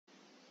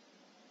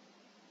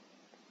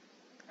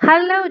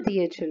Hello,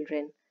 dear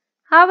children.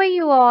 How are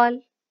you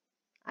all?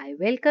 I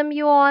welcome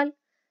you all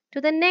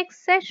to the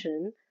next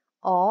session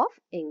of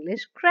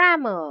English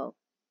grammar.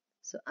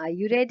 So, are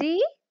you ready?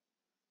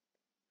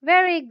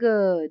 Very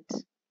good.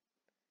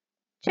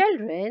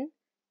 Children,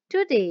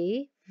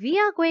 today we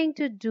are going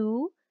to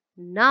do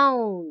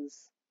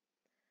nouns.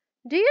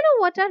 Do you know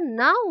what are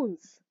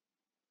nouns?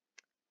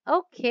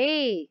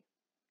 Okay,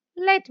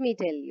 let me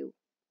tell you.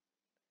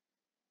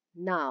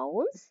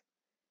 Nouns,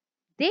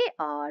 they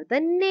are the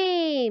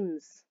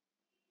names.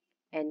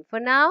 N for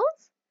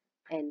nouns,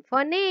 N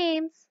for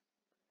names.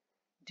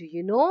 Do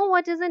you know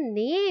what is a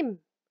name?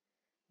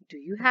 Do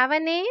you have a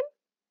name?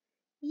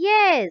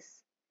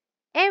 Yes,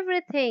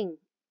 everything,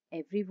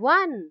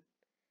 everyone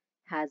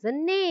has a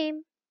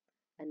name.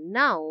 A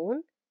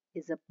noun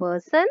is a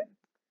person,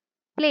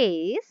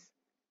 place,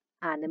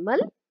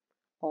 animal,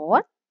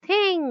 or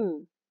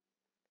thing.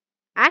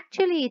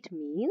 Actually, it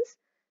means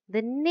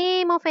the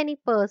name of any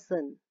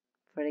person.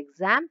 For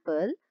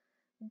example,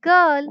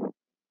 girl,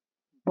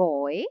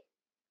 boy,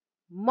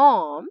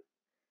 mom,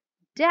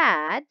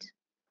 dad,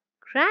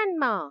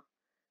 grandma,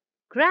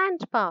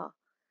 grandpa,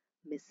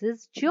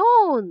 Mrs.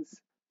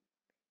 Jones.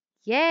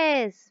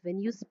 Yes,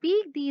 when you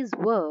speak these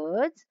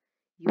words,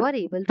 you are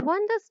able to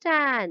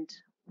understand.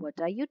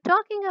 What are you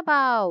talking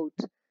about?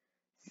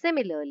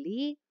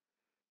 Similarly,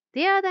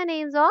 they are the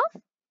names of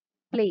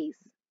place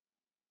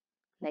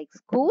like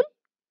school,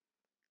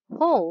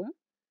 home,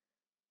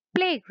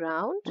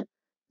 playground,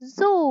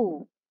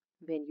 zoo.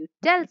 When you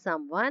tell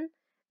someone,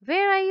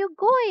 where are you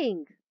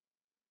going?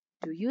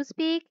 Do you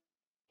speak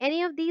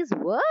any of these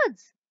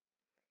words?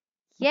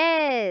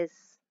 Yes,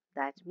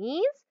 that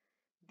means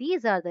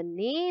these are the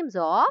names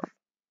of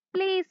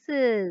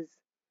places.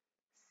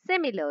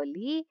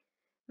 Similarly,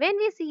 when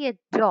we see a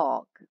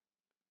dog,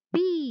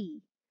 bee,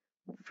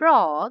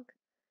 frog,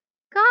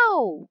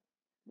 cow,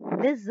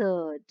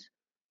 lizard,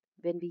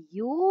 when we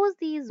use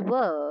these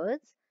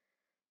words,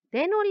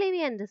 then only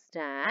we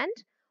understand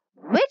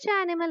which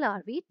animal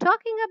are we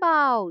talking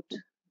about.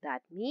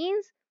 That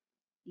means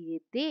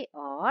they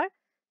are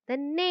the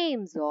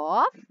names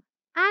of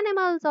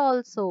animals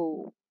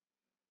also.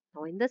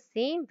 Now, in the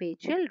same way,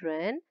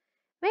 children,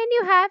 when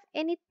you have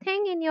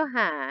anything in your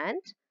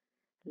hand,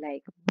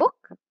 like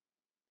book,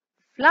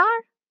 flower,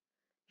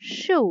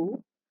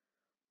 shoe,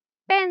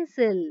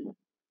 pencil,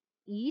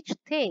 each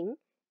thing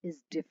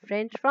is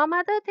different from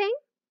other thing.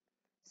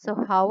 So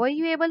how are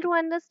you able to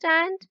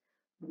understand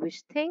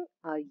which thing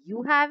are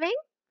you having?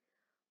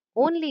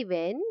 Only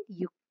when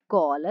you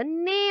call a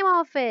name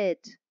of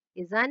it,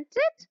 isn't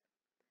it?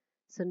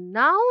 So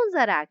nouns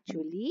are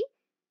actually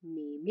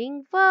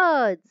naming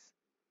words.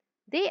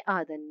 They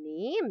are the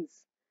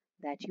names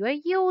that you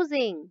are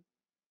using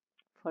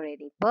for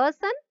any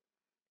person,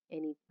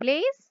 any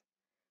place,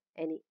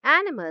 any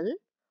animal,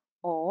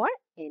 or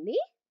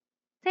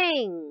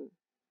anything.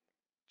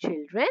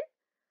 Children,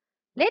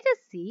 let us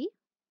see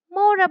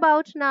more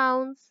about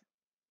nouns.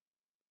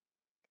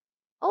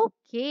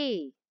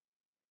 Okay,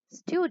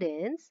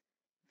 students,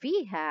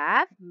 we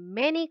have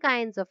many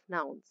kinds of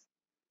nouns,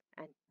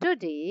 and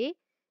today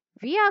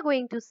we are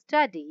going to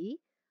study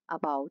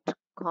about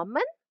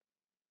common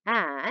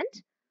and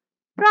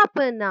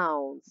proper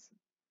nouns.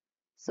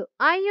 So,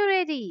 are you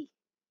ready?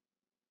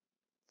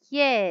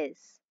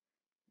 Yes.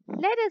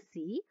 Let us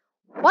see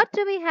what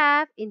do we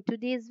have in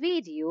today's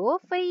video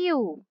for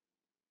you.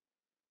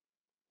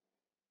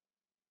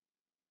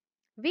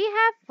 We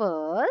have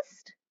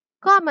first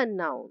common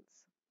nouns.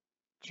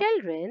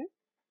 Children,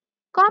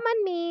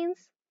 common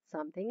means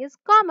something is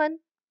common.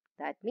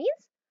 That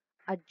means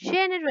a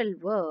general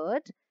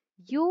word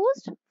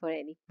used for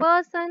any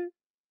person,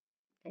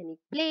 any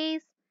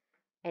place,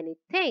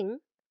 anything,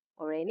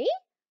 or any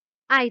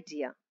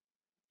idea.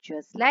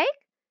 Just like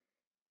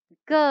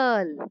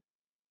girl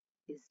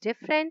is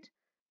different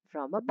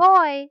from a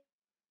boy,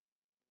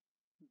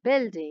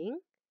 building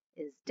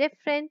is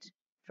different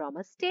from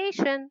a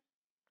station,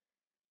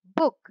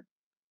 book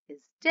is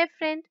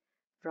different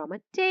from a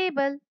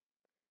table.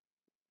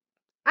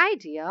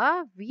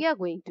 Idea we are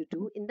going to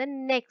do in the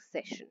next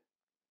session.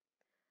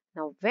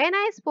 Now, when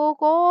I spoke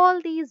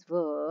all these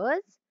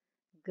words,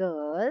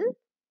 girl,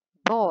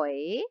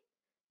 boy,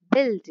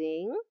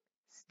 building,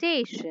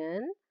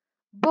 station,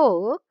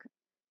 book,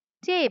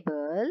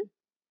 table,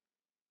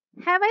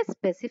 have I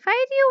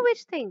specified you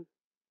which thing?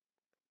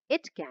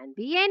 It can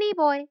be any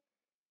boy,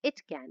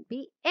 it can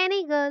be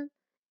any girl,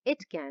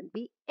 it can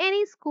be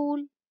any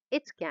school,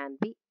 it can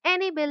be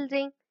any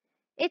building,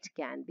 it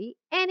can be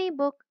any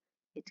book,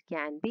 it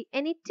can be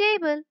any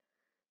table.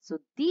 So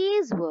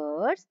these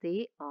words,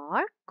 they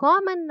are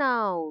common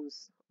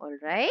nouns,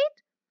 alright?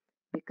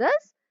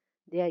 Because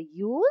they are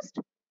used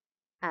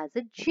as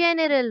a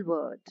general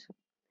word.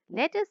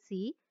 Let us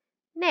see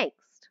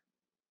next.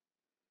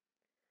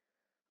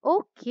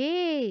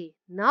 Okay,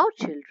 now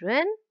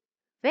children,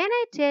 when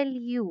I tell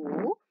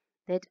you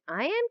that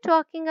I am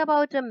talking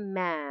about a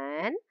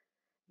man,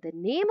 the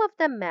name of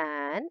the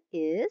man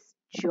is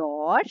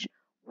George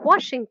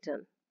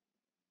Washington.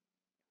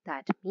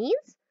 That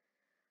means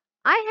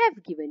I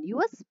have given you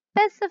a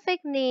specific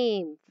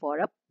name for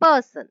a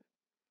person.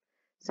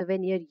 So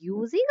when you're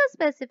using a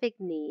specific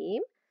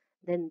name,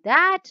 then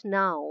that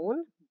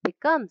noun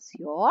becomes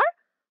your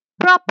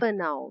proper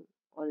noun.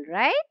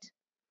 Alright?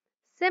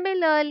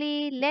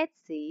 Similarly, let's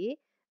say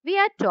we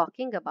are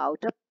talking about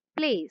a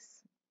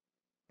place.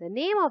 The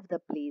name of the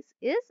place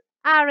is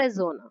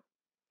Arizona.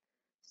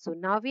 So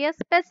now we are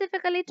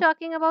specifically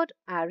talking about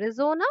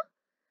Arizona.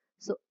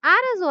 So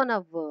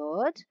Arizona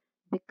word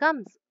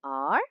becomes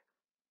our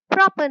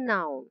proper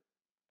noun.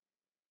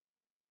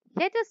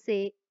 Let us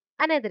say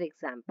another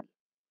example.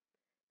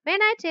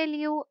 When I tell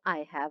you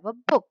I have a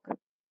book,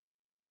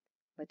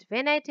 but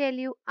when I tell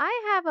you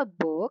I have a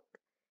book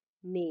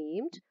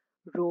named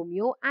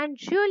Romeo and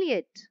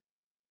Juliet,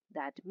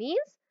 that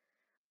means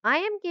I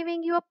am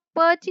giving you a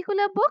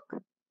particular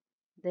book.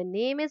 The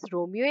name is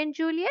Romeo and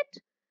Juliet.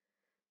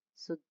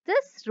 So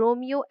this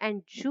Romeo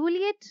and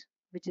Juliet,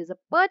 which is a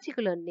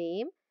particular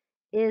name,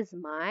 is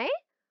my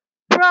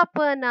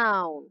proper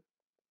noun.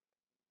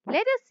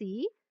 Let us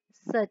see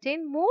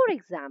certain more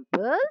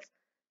examples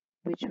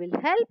which will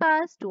help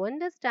us to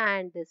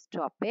understand this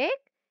topic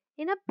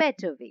in a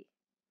better way.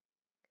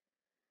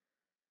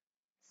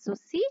 So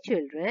see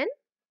children,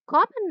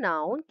 common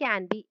noun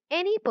can be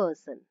any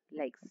person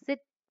like sit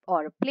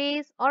or a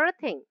place or a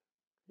thing.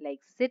 Like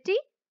city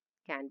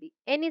can be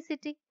any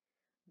city.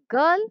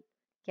 Girl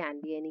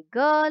can be any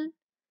girl.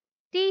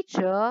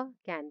 Teacher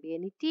can be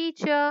any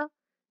teacher.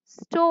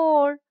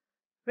 Store,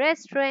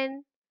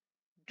 restaurant,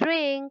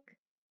 drink,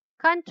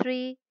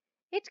 country.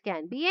 It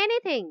can be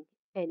anything.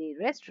 Any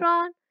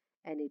restaurant,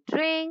 any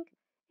drink,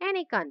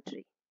 any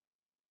country.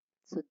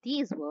 So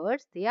these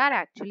words, they are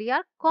actually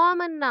our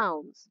common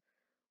nouns.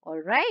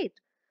 Alright.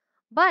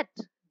 But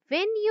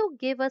when you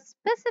give a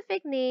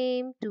specific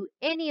name to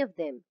any of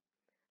them,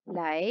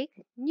 like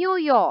New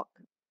York,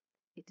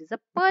 it is a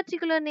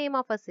particular name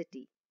of a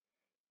city.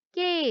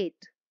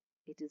 Kate,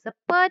 it is a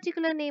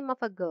particular name of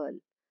a girl.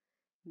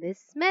 Miss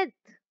Smith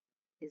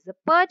is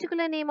a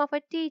particular name of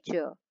a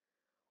teacher.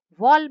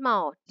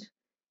 Walmart,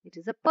 it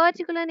is a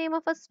particular name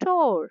of a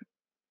store.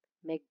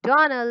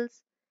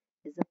 McDonald's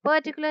is a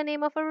particular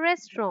name of a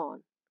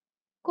restaurant.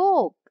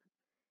 Coke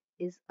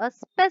is a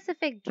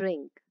specific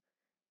drink.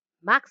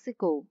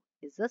 Mexico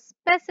is a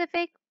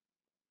specific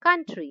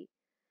country.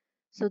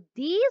 So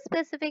these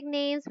specific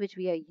names which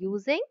we are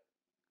using,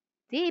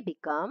 they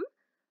become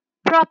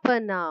proper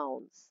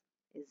nouns.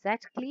 Is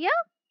that clear?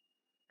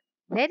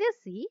 Let us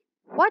see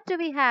what do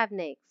we have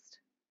next.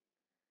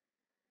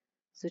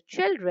 So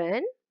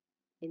children,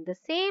 in the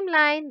same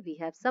line we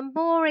have some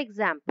more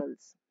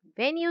examples.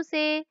 When you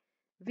say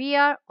we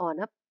are on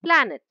a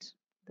planet,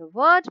 the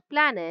word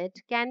planet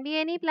can be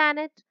any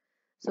planet,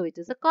 so it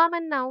is a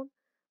common noun.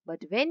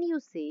 But when you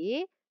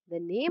say the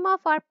name of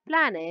our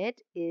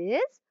planet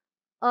is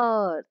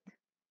Earth,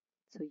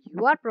 so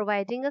you are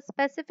providing a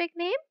specific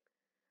name.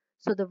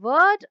 So the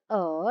word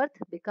earth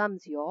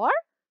becomes your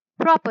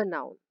proper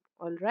noun.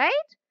 Alright?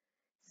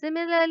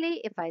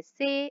 Similarly, if I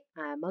say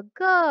I am a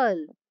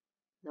girl,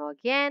 now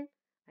again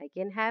I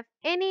can have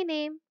any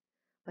name.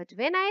 But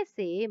when I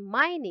say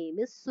my name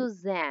is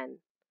Suzanne,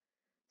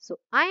 so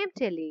I am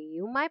telling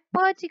you my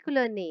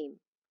particular name.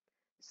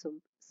 So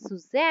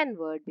Suzanne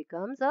word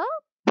becomes a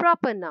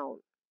proper noun.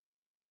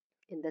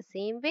 In the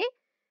same way,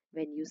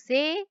 when you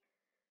say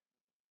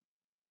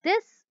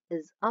this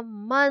is a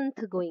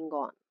month going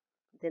on,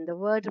 then the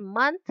word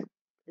month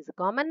is a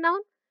common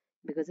noun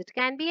because it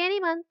can be any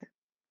month.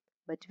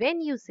 But when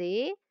you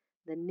say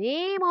the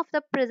name of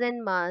the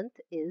present month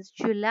is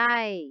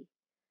July,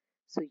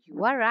 so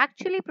you are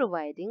actually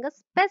providing a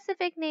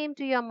specific name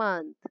to your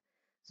month.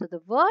 So the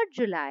word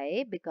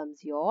July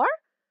becomes your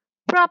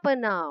proper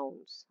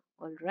nouns.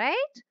 Alright?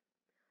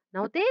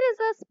 Now there is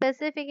a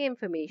specific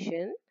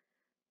information.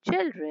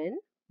 Children,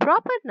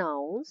 proper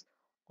nouns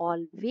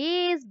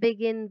always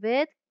begin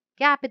with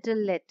capital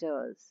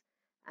letters.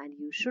 And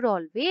you should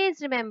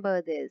always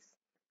remember this.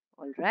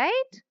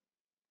 Alright?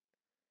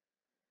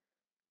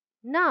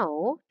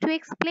 Now, to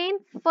explain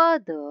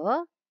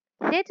further,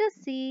 let us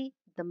see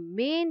the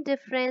main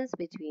difference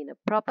between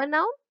a proper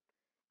noun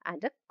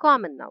and a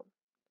common noun.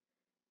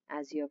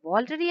 As you have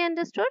already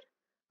understood,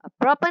 a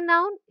proper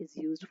noun is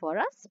used for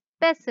a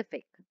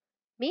specific,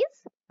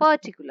 means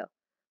particular,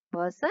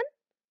 person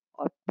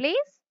or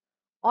place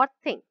or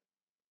thing.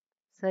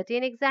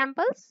 Certain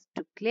examples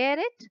to clear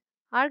it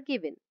are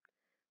given.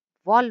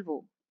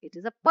 Volvo, it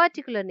is a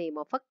particular name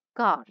of a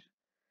car.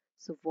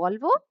 So,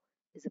 Volvo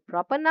is a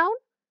proper noun,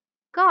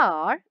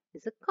 car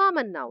is a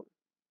common noun.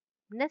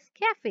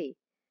 Nescafe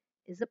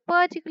is a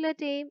particular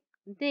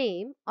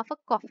name of a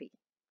coffee.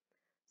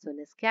 So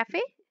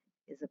Nescafe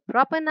is a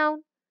proper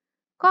noun.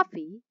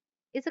 Coffee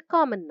is a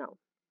common noun.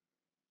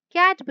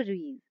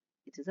 Cadbury,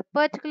 it is a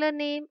particular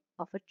name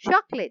of a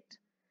chocolate.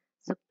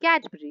 So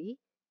Cadbury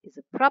is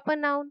a proper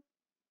noun.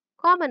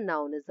 Common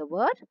noun is the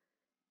word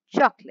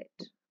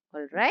chocolate.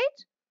 Alright?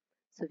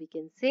 So we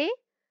can say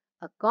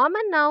a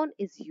common noun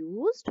is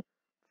used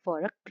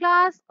for a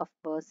class of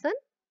person,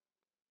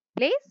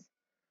 place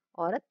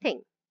or a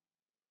thing.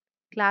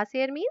 Class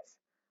here means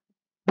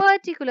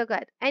particular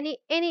any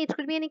it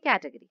could be any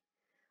category.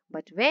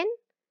 But when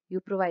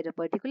you provide a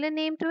particular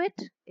name to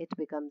it, it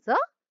becomes a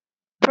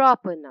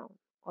proper noun.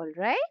 All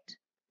right.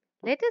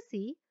 Let us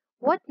see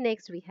what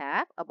next we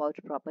have about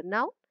proper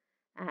noun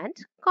and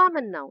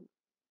common noun.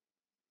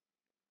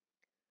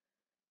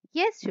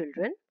 Yes,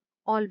 children,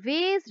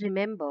 always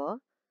remember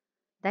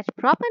that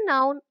proper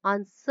noun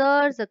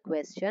answers a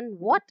question,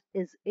 what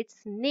is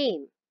its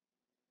name?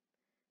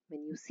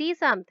 When you see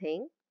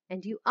something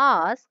and you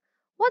ask,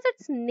 what's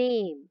its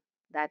name?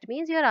 That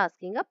means you're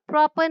asking a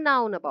proper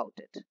noun about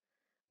it.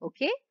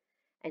 Okay?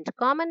 And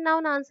common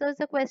noun answers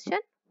the question,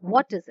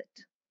 what is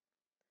it?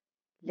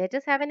 Let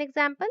us have an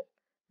example.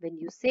 When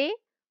you say,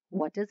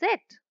 what is it?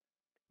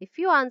 If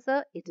you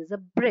answer, it is a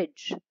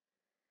bridge.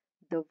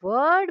 The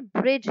word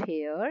bridge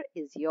here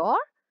is your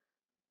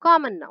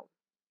common noun.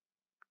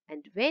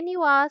 And when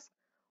you ask,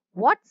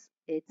 what's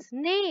its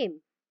name?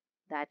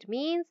 That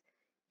means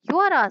you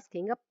are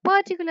asking a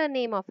particular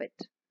name of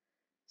it.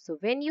 So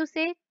when you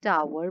say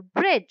tower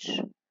bridge,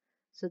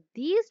 so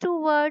these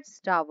two words,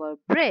 tower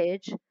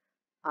bridge,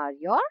 are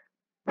your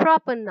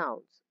proper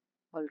nouns.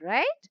 All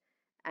right?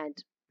 And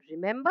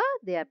remember,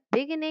 they are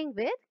beginning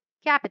with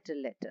capital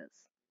letters.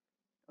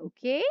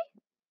 Okay?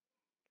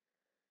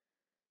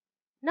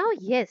 Now,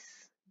 yes,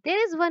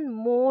 there is one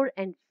more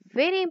and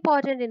very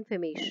important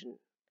information.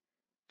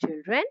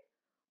 Children,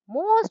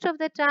 most of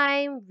the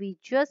time we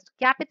just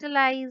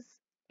capitalize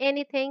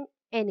anything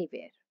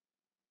anywhere.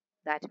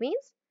 That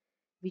means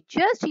we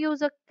just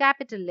use a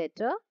capital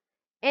letter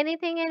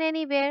anything and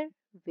anywhere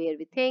where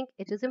we think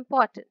it is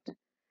important.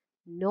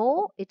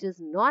 No, it is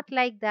not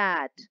like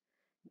that.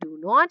 Do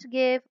not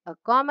give a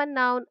common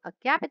noun a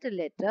capital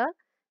letter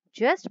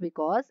just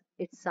because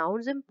it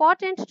sounds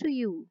important to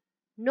you.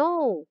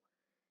 No.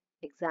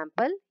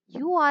 Example,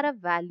 you are a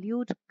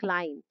valued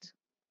client.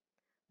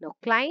 Now,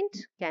 client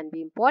can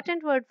be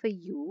important word for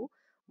you,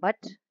 but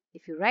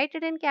if you write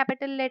it in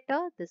capital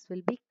letter, this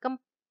will be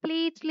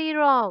completely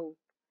wrong.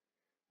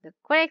 The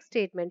correct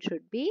statement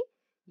should be,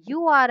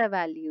 you are a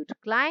valued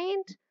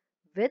client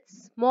with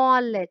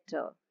small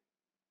letter.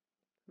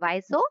 Why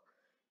so?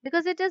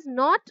 Because it is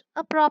not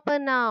a proper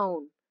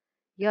noun.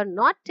 You're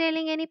not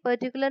telling any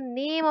particular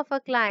name of a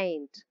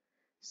client.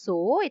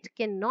 So it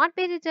cannot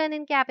be written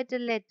in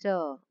capital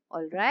letter.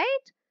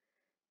 Alright?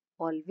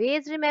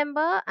 Always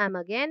remember, I'm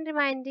again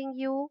reminding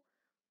you,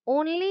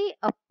 only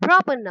a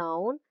proper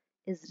noun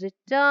is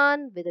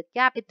written with a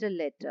capital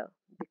letter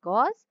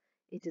because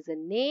it is a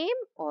name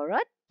or a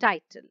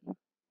title.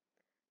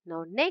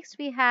 Now next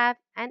we have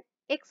an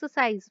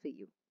exercise for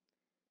you.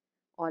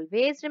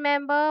 Always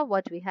remember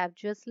what we have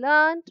just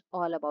learned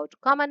all about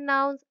common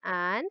nouns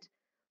and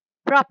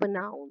proper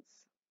nouns.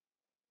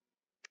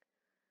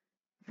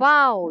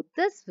 Wow,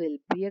 this will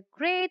be a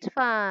great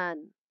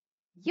fun.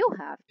 You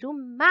have to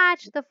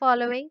match the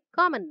following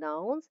common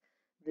nouns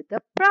with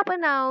the proper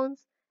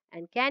nouns.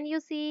 And can you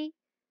see?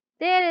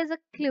 There is a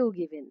clue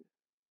given.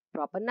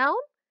 Proper noun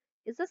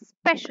is a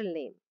special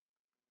name.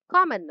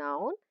 Common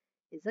noun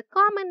is a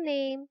common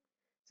name.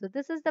 So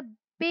this is the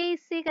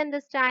basic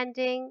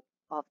understanding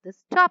of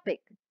this topic.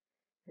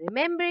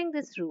 Remembering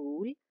this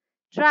rule,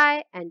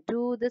 try and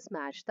do this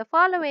match the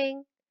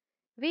following.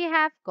 We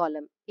have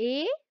column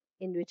A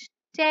in which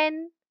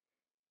 10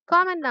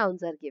 common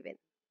nouns are given.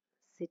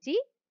 City,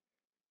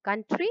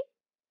 country,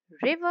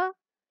 river,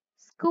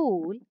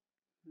 school,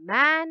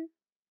 man,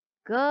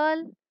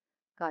 girl,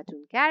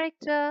 cartoon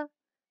character,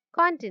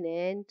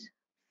 continent,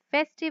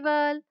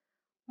 festival,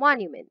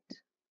 monument.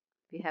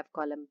 We have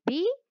column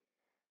B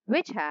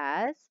which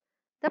has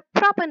the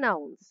proper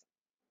nouns.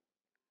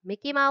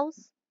 Mickey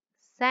Mouse,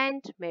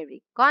 St.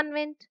 Mary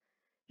Convent,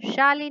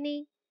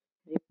 Shalini,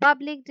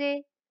 Republic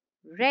Day,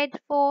 Red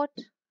Fort,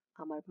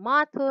 Amar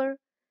Mathur,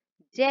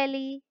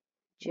 Delhi,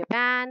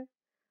 Japan,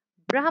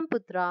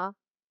 Brahmaputra,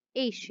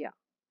 Asia.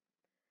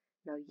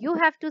 Now you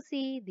have to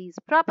see these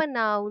proper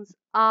nouns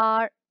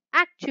are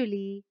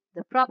actually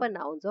the proper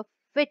nouns of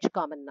which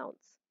common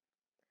nouns.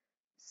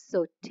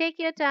 So take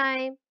your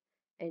time,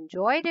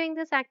 enjoy doing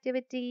this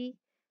activity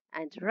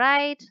and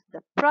write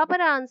the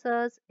proper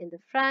answers in the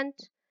front.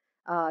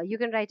 You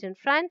can write in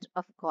front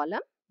of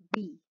column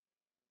B.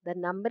 The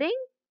numbering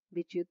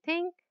which you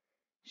think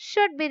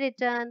should be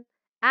written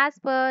as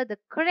per the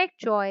correct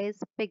choice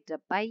picked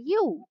up by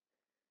you.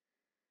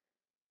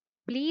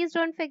 Please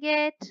don't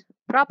forget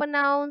proper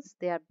nouns,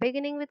 they are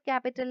beginning with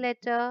capital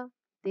letter.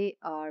 They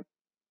are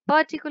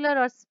particular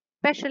or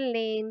special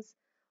names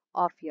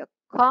of your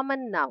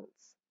common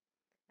nouns.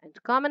 And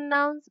common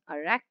nouns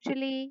are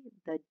actually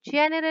the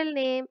general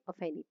name of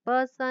any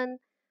person,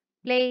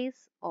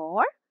 place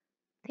or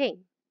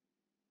thing.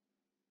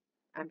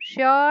 I'm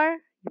sure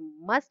you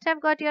must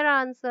have got your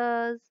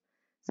answers.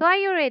 So are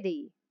you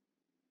ready?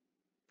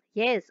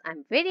 Yes,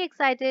 I'm very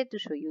excited to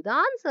show you the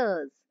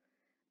answers.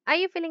 Are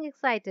you feeling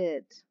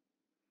excited?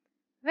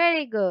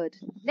 Very good.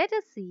 Let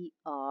us see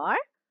our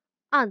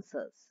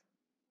answers.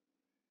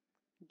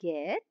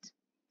 Get,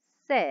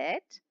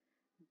 set,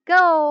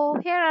 go.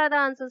 Here are the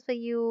answers for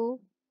you.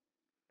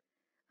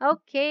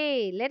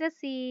 Okay, let us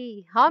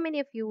see how many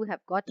of you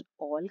have got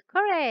all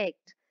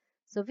correct.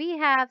 So we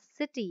have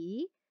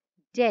city,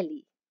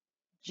 Delhi.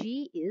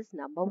 G is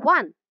number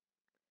 1.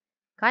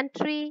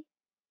 Country,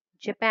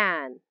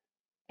 Japan.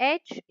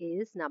 H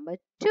is number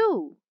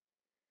 2.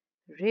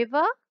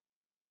 River,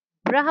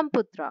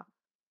 Brahmaputra.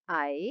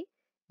 I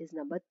is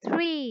number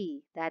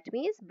 3. That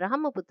means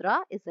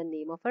Brahmaputra is the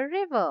name of a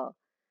river.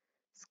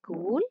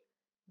 School,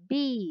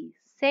 B.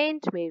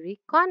 Saint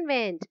Mary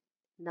Convent.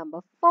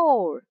 Number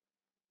 4.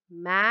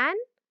 Man,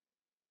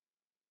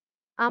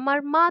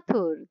 Amar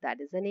Mathur.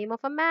 That is the name of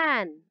a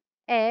man.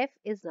 F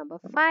is number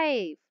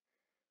 5.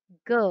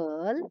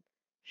 Girl,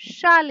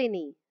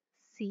 Shalini.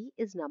 C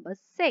is number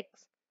 6.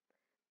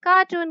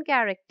 Cartoon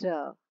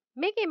character,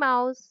 Mickey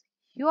Mouse.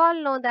 You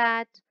all know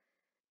that.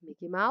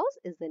 Mickey Mouse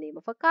is the name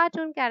of a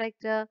cartoon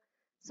character.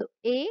 So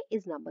A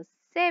is number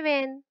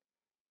 7.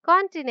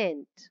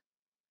 Continent.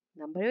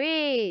 Number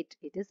 8.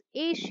 It is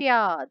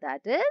Asia.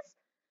 That is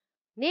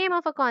name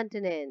of a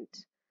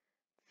continent.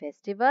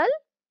 Festival.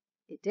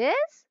 It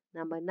is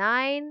number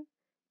 9.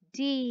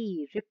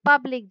 D.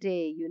 Republic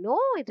Day. You know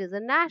it is a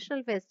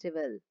national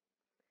festival.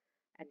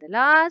 And the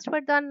last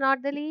but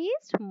not the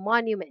least,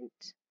 monument.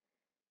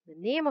 The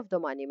name of the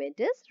monument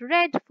is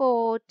Red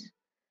Fort.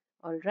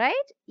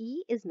 Alright,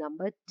 E is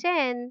number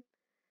 10.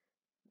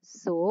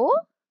 So,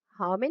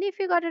 how many of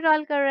you got it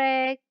all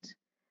correct?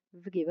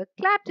 Give a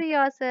clap to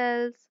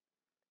yourselves.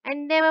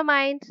 And never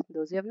mind,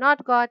 those who have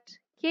not got,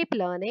 keep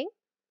learning.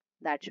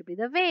 That should be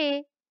the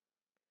way.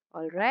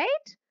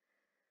 Alright?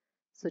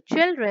 So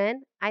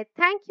children, I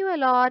thank you a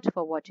lot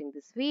for watching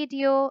this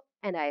video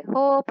and I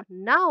hope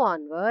now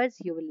onwards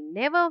you will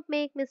never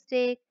make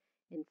mistake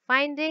in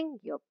finding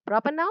your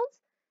proper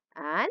nouns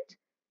and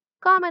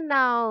common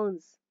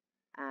nouns.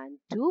 And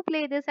do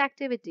play this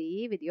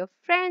activity with your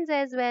friends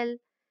as well.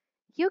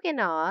 You can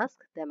ask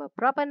them a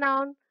proper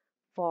noun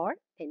for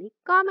any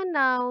common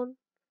noun.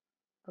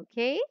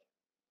 Okay?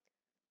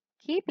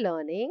 Keep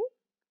learning.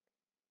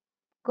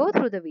 Go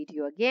through the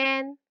video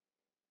again.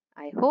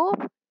 I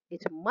hope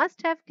it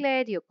must have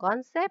cleared your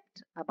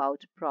concept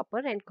about proper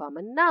and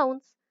common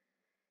nouns.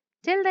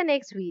 Till the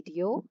next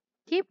video,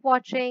 keep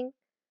watching.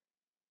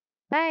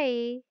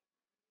 Bye.